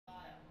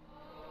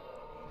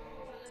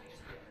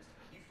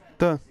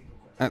Done.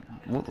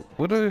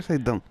 What did I say?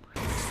 Done.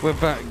 We're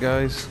back,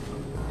 guys.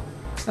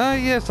 Ah,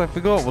 yes, I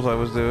forgot what I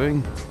was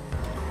doing.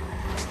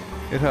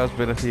 It has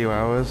been a few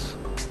hours.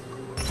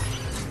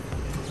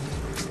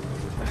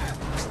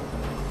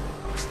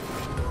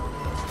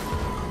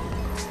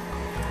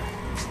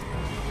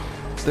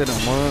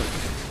 Didn't work.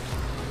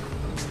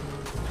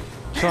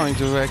 Trying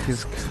to wreck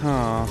his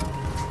car.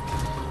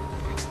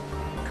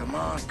 Come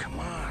on, come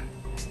on.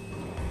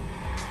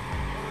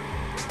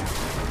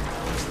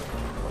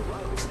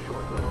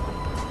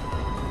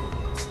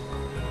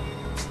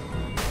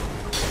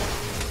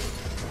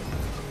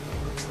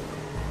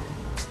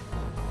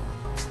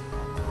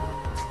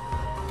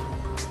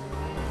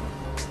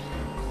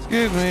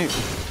 Excuse me.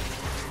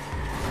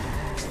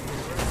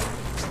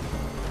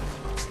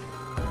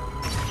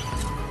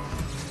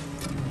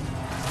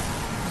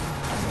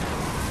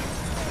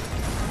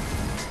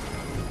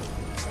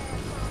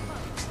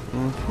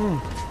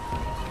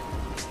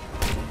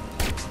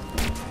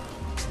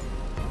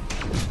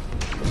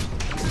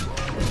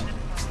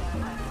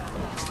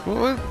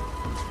 What?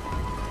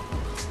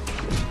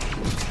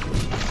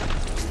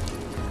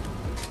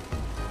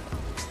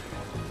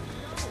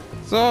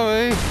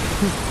 Sorry. Looks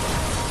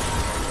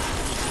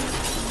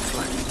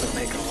like we've been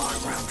making a lot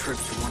of round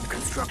trips to one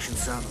construction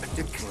site in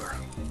particular.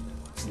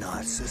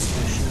 Not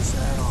suspicious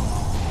at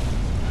all.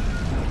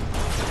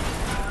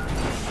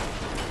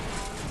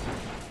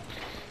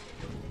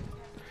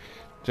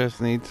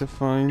 Just need to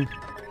find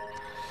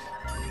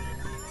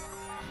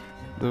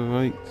the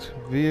right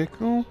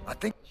vehicle. I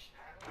think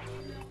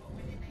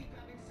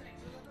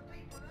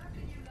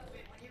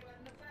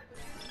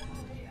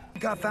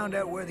I found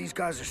out where these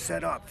guys are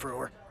set up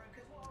for.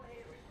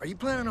 Are you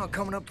planning on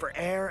coming up for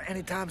air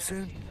anytime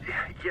soon?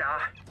 Yeah.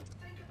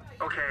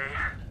 Okay.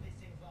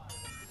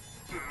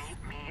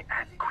 Meet me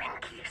at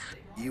Quinky's.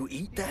 You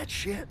eat that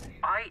shit?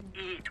 I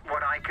eat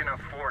what I can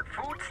afford.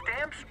 Food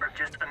stamps are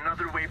just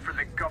another way for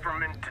the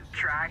government to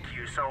track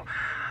you, so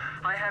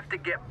I have to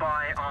get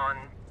by on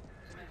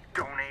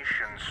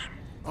donations.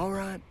 All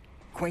right,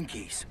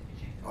 Quinky's.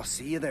 I'll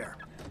see you there.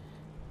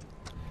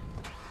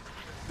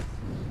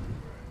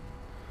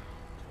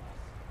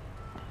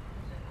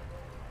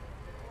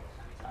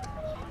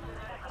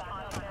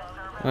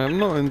 I'm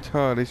not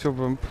entirely sure,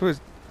 but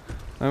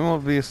I'm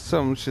of the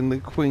assumption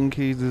that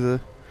Quinky's is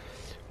a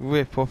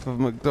rip-off of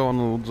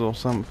McDonald's or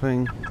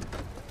something.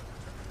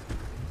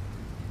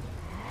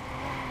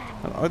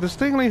 I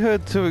distinctly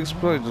heard two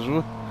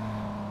explosions.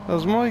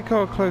 Was my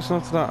car close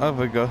enough to that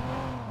other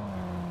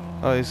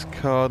guy's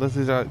car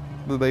that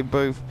they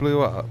both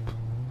blew up?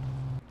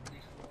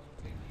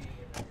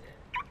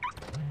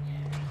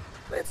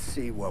 Let's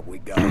see what we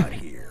got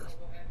here.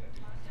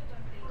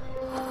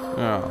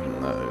 Oh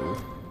no.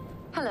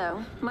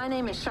 Hello, my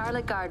name is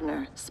Charlotte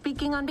Gardner,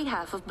 speaking on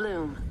behalf of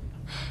Blume.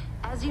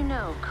 As you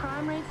know,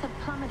 crime rates have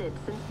plummeted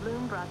since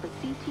Blume brought the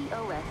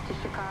CTOS to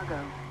Chicago.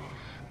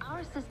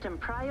 Our system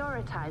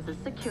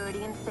prioritizes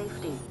security and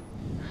safety.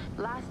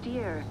 Last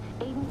year,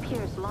 Aiden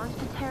Pierce launched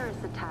a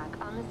terrorist attack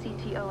on the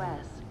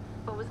CTOS,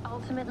 but was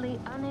ultimately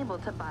unable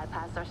to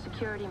bypass our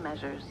security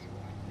measures.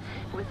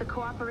 With the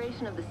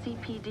cooperation of the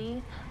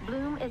CPD,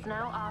 Blume is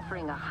now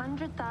offering a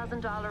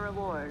 $100,000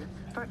 reward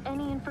for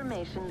any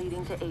information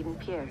leading to Aiden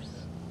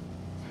Pierce.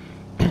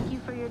 Thank you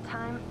for your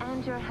time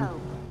and your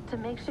help to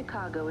make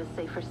Chicago a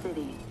safer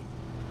city.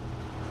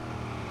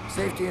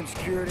 Safety and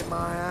security,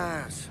 my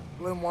ass.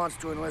 Blume wants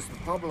to enlist the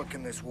public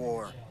in this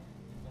war.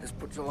 This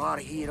puts a lot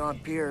of heat on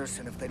Pierce,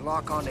 and if they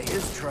lock onto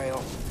his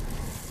trail,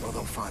 well,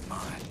 they'll find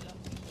mine.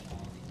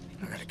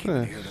 I gotta keep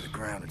it here to the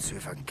ground and see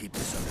if I can keep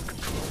this under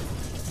control.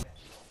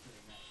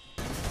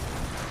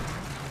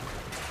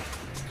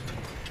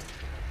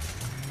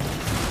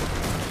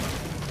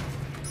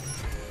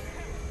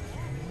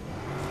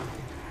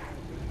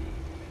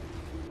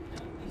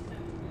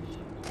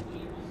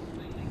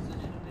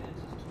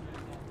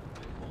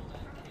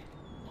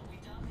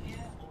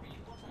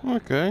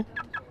 Okay.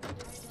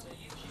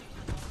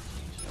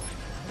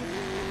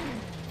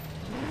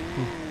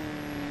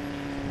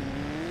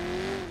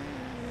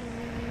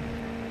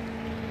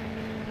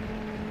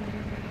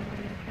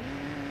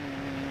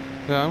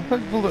 Yeah, I'm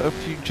hopeful that a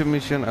future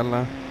mission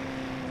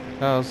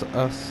allows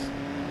us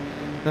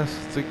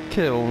to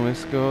kill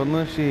Miss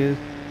Gardner. She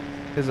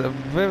is a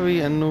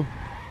very annoying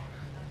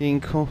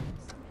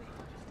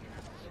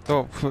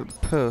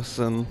corporate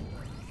person.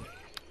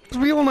 As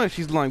we all know,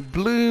 she's like,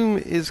 Blume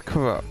is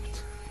corrupt.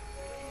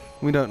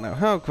 We don't know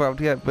how corrupt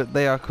yet, but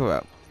they are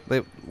corrupt. They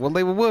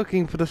were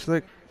working for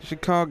the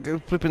Chicago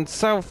flipping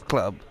South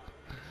Club.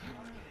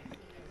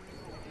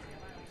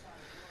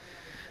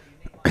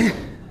 Come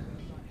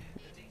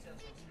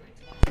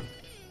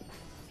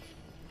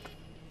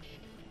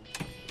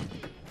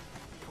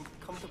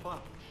to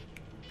Pop.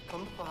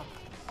 Come to Pop.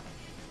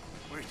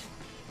 Where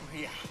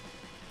you at?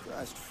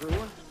 Christ,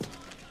 Frewer.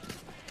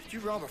 Did you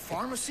rob a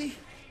pharmacy?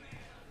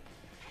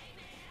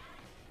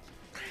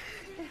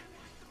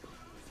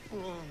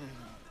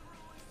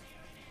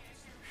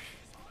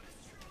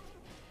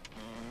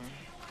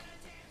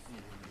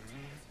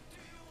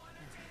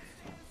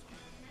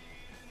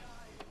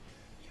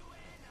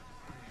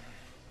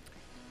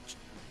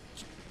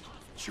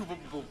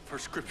 chewable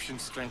prescription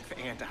strength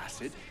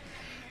antacid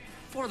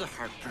for the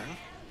heartburn.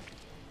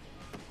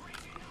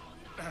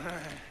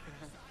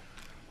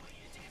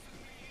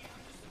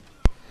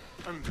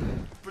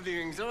 For the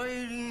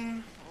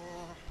anxiety.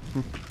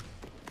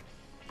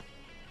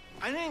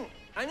 I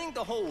think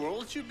the whole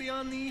world should be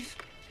on these.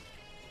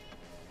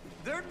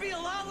 There'd be a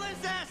lot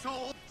less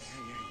assholes.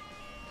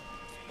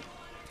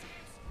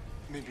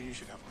 Maybe you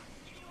should have one.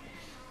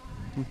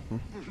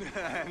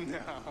 No.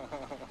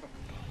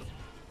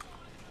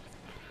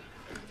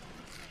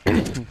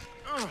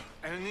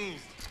 And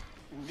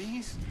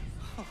these.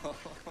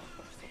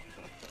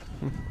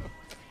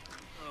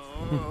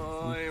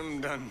 Oh, I am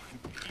done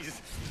with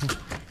these.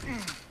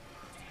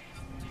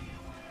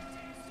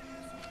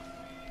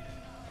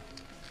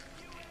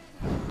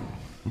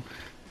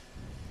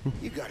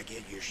 You gotta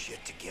get your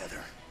shit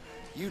together.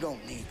 You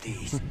don't need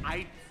these.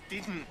 I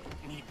didn't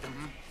need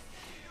them.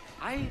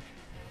 I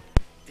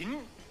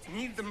didn't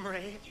need them,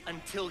 Ray,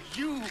 until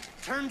you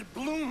turned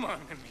Blume on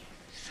me.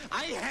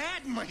 I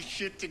had my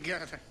shit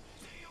together.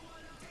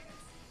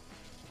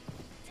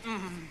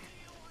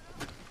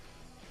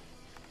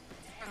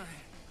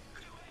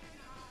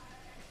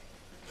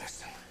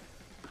 Listen,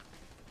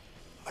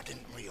 I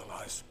didn't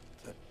realize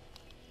that...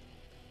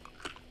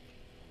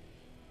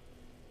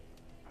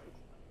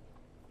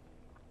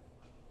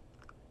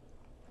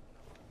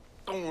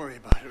 Don't worry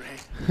about it, Ray.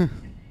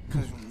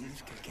 Because when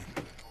this kicking,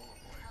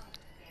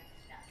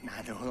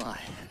 neither will I.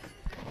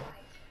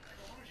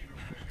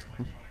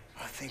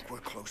 I think we're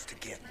close to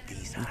getting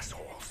these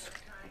assholes.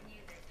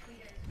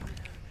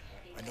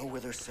 I know where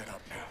they're set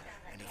up now,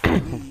 and if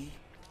we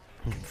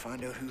can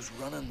find out who's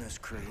running this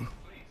crew,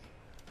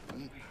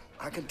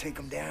 I can take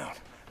them down,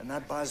 and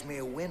that buys me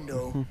a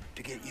window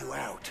to get you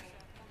out.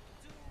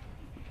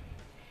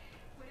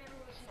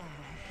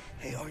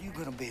 Hey, are you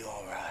gonna be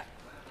all right?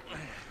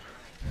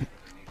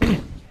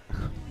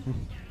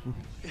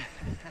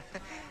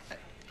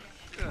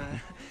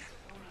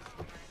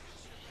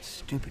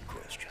 Stupid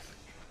question.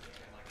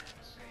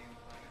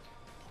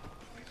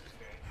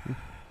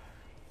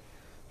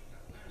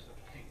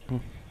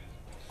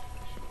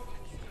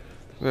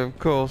 Well, of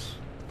course,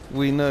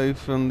 we know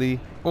from the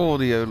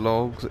audio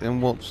logs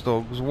in Watch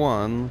Dogs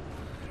 1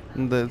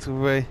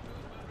 that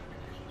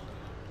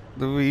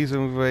the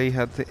reason Ray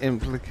had to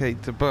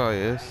implicate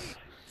Tobias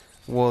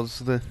was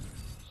the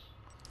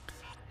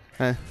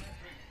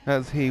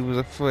as he was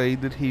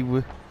afraid that he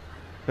would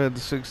had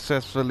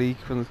successfully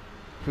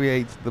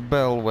create the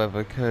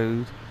bellwether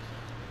code.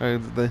 I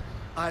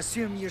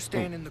assume you're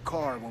staying in the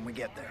car when we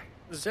get there.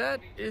 That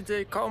is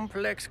a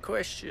complex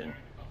question.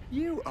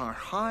 You are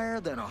higher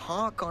than a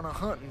hawk on a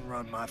hunting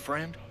run, my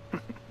friend.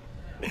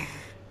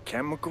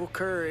 Chemical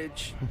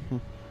courage.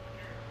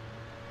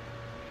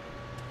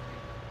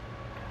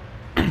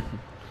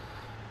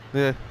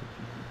 Yeah,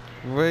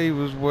 Ray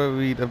was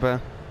worried about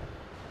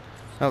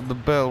the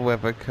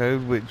bellwether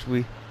code, which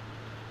we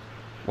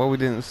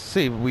didn't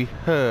see, but we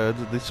heard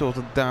the sort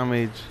of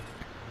damage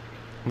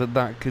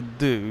that could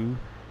do.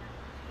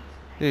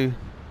 You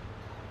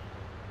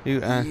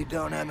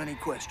don't have any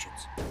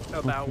questions?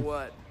 About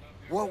what?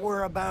 What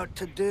we're about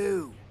to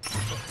do.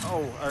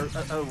 Oh,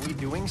 are we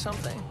doing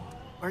something?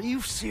 Are you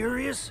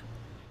serious?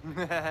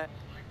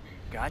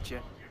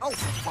 Gotcha. Oh,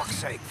 for fuck's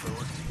sake,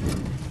 Food.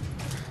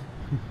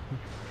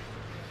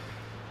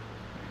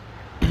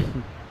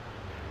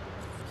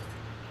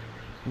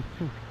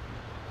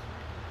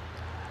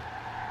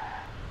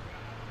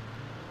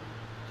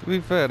 To be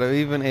fair though,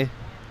 even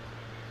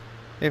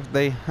if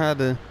they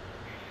hadn't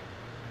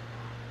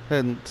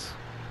even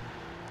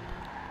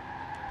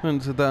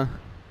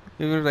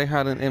if they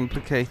hadn't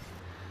implicated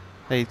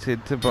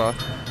Tobias,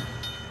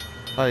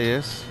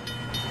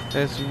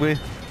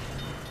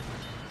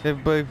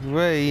 if both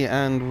Ray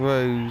and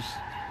Rose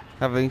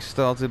having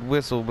started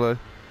whistleblowing,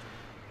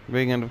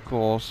 and of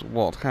course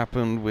what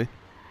happened with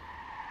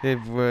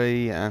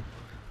Ray and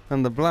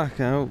the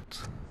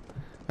blackout,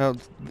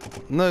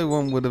 no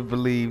one would have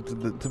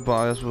believed that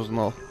Tobias was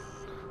not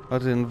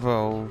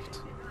involved.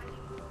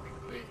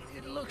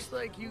 It looks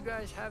like you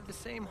guys have the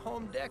same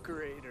home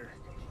decorator.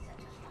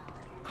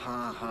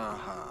 Ha ha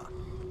ha.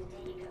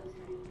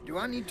 Do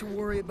I need to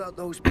worry about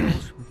those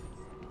pills?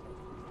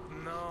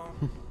 No.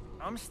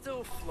 I'm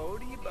still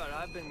floaty, but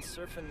I've been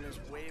surfing this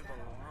wave a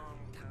long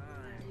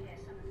time.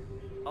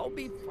 I'll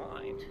be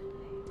fine.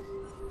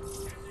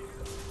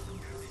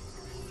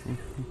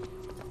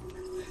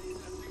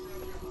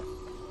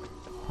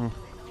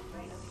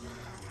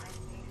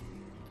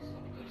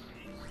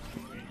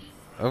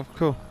 Of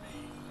course.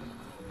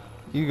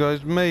 You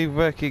guys may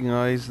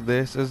recognize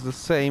this as the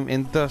same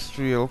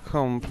industrial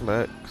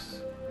complex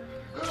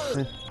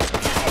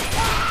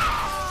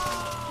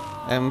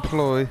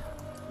employed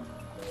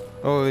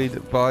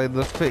by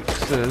the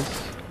fixers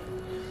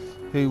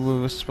who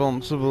were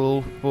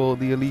responsible for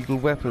the illegal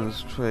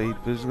weapons trade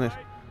business.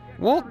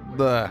 What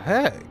the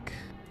heck?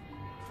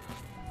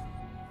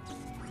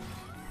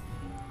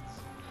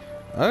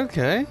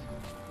 Okay.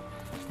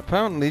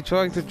 Apparently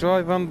trying to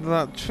drive under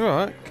that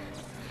truck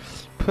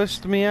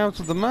pushed me out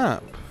of the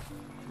map.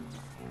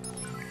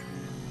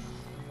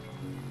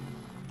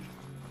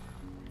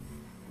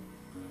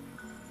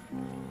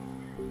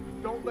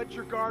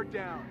 your guard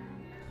down.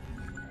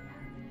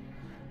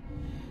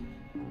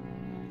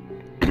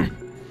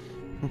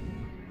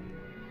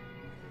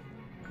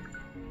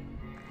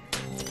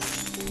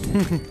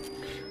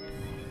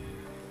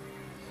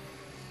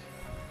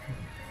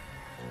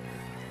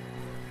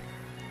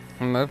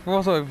 And of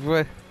what I've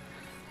read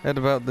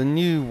about the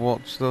new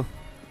Watch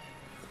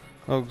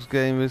Dogs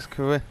game is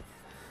correct.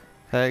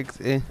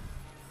 In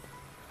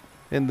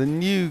the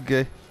new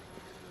game,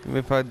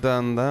 if I'd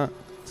done that,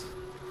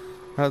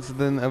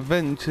 then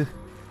eventually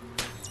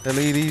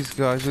these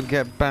guys would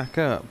get back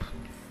up.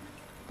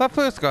 That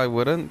first guy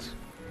wouldn't.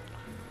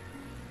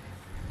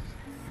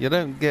 You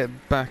don't get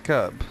back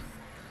up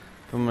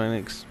from an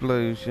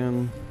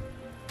explosion.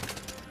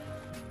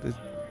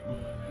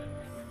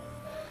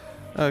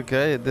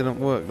 Okay, it didn't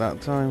work that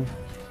time.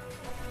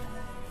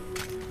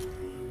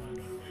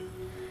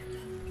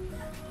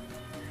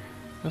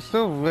 I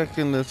still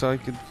reckon that I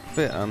could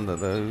fit under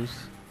those.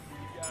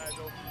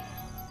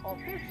 Oh,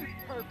 this is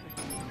perfect.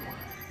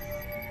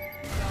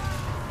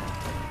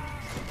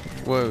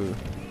 Whoa.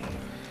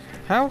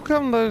 How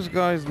come those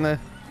guys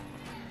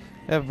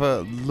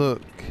ever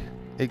look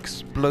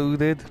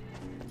exploded?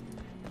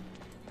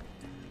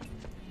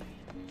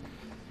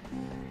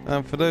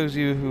 And for those of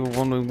you who are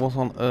wondering what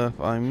on earth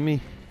I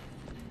mean,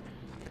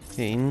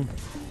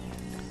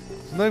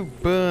 there's no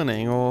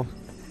burning or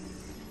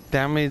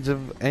damage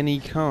of any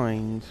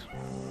kind.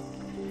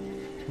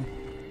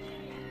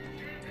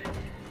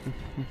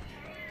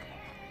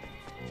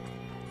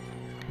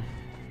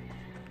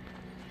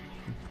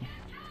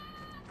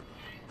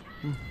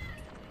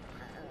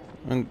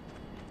 And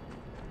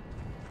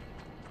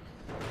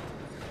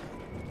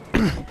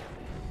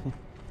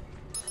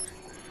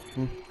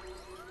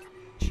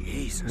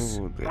Jesus.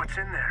 What's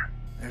in there?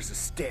 There's a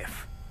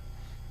stiff.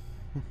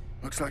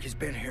 Looks like he's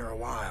been here a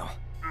while.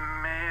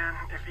 Man,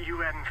 if you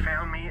hadn't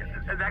found me,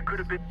 that could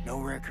have been... No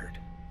record.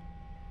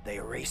 They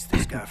erased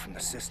this guy from the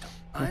system.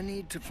 I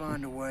need to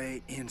find a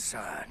way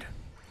inside.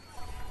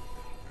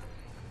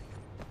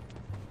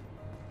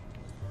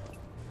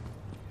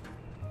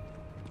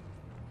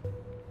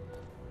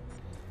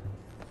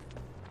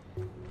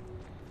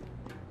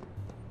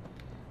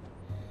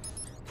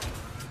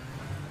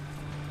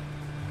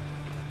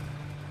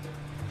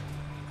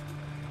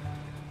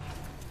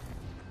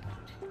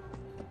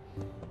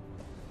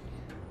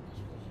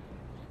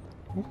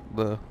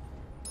 the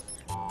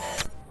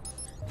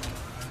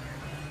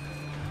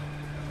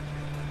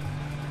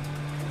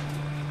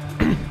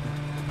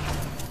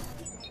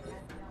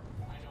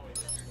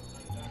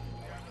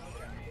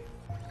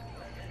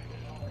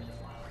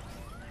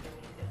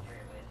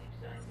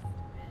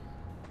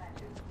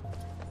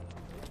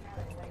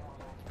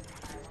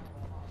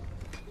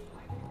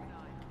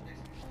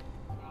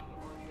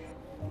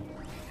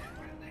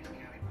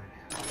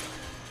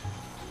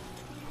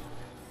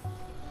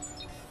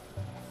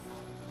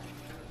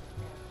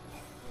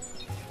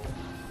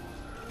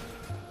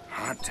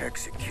High-tech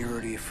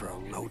security for a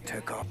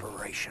low-tech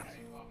operation.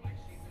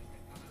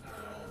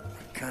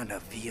 What kind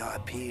of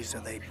VIPs are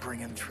they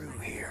bringing through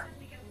here?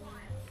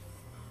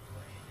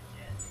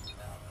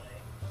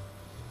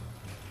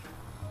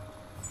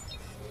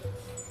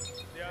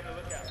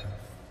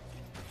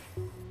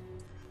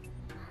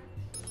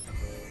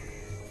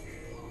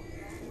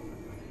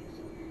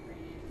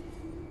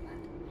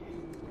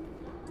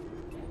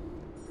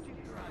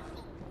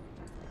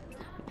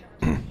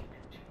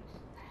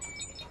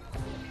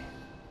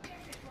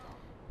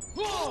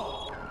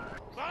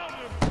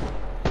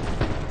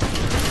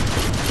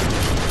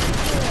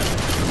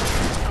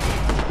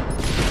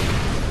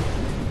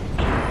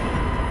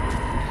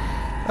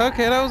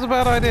 Okay, that was a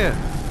bad idea.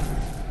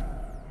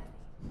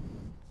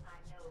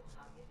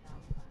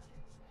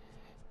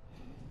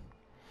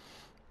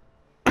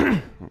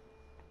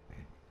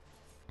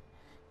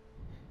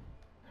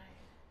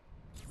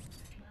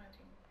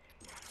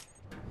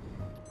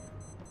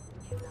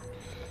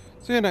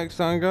 See you next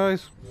time,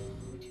 guys.